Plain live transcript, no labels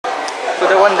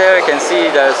the one there you can see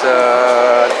there's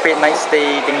a paid night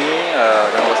stay thingy.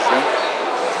 I don't know what's the name.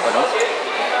 What else?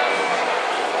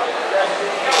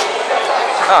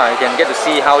 You can get to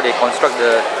see how they construct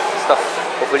the stuff.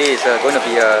 Hopefully it's going to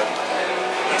be a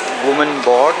woman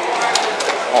board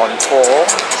on 4. What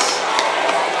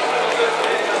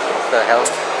the hell?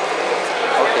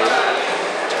 Okay.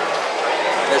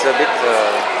 It's a bit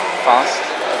fast.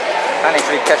 Can't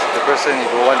actually catch the person if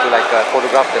you want to like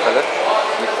photograph the fella.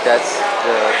 If that's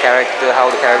the character, how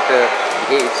the character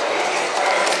behaves.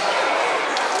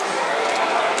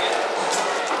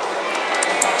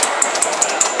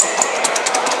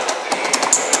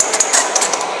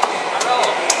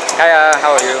 Hiya,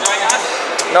 how are you?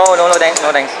 No thanks,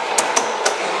 no thanks.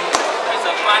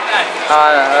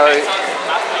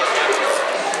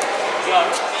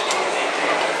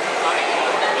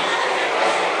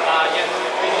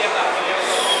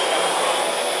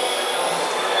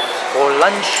 For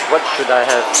lunch, what should I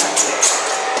have?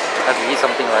 I have to eat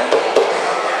something, right?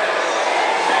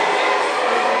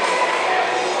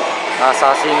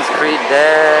 Assassin's Creed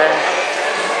there,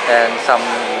 and some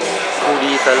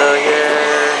foodie fella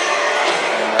here,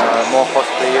 and more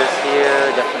cosplayers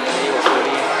here, definitely,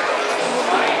 hopefully.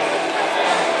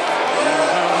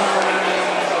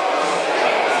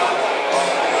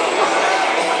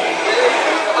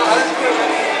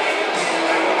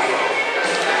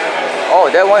 Oh,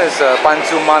 that one is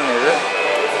Pansuman, is it?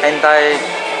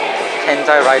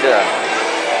 Hentai Rider.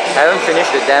 I haven't finished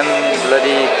the damn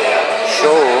bloody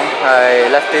show.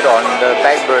 I left it on the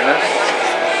back burner.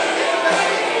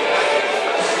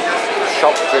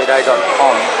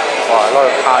 shopjedi.com. Wow, a lot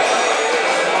of cards.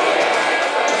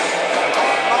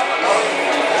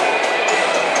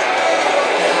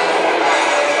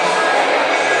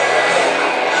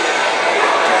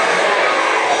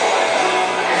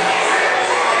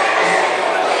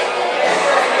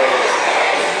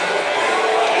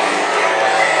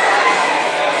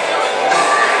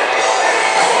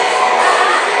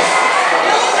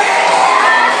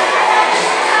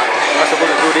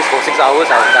 For 6 hours,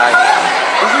 I would die.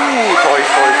 Ooh, toys.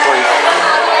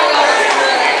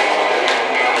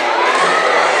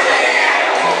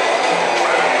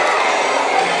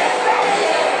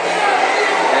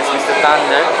 There's Mr. Tan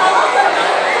there.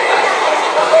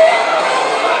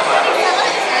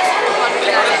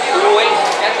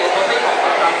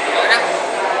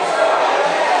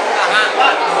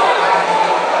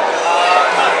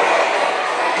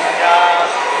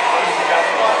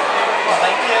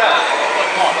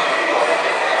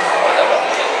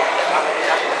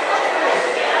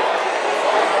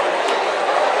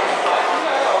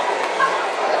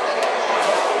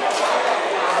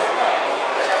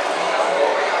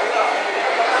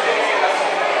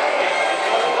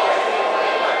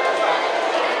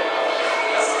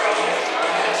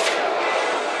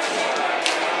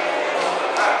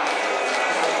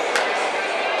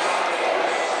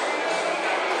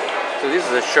 So this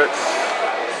is a shirts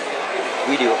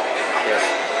video. Yes.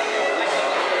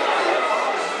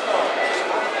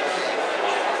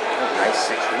 Oh,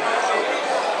 nice actually.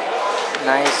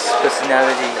 Nice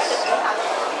personalities.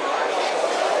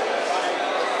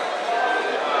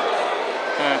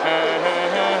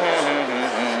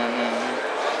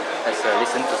 Let's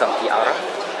listen to some tiara.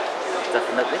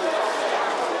 Definitely.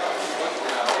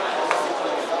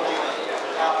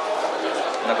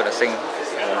 I'm not gonna sing.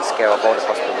 I'm scare off all the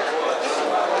cosplayers.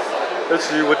 Let's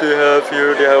see what they have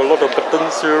here. They have a lot of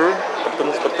buttons here.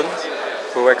 Buttons.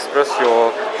 To express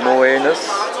your moe-ness,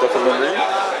 definitely.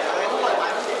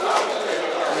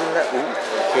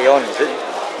 Keon, is it?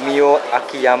 Mio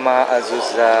Akiyama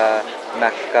Azusa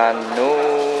Nakano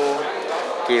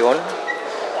Keon.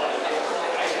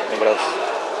 And what else?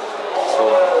 So,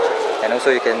 and also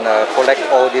you can collect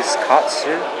all these cards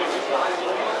here.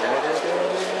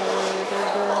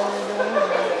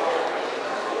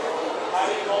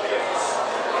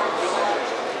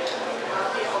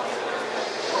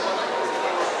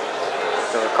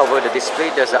 Cover the display.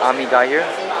 There's the army guy here.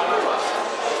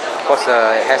 Of course,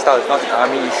 hairstyle is not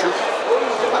army issue.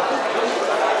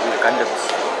 With Gundams.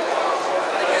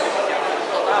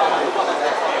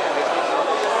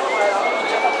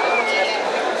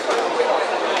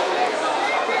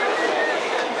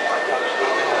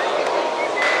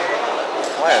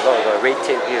 Why a lot of red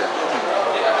tape here?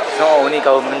 It's not only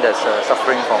government that's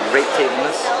suffering from red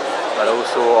tapeness, but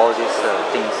also all these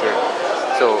things here.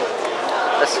 So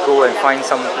let's go and find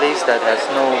some place that has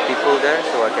no people there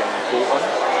so I can go on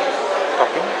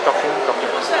talking.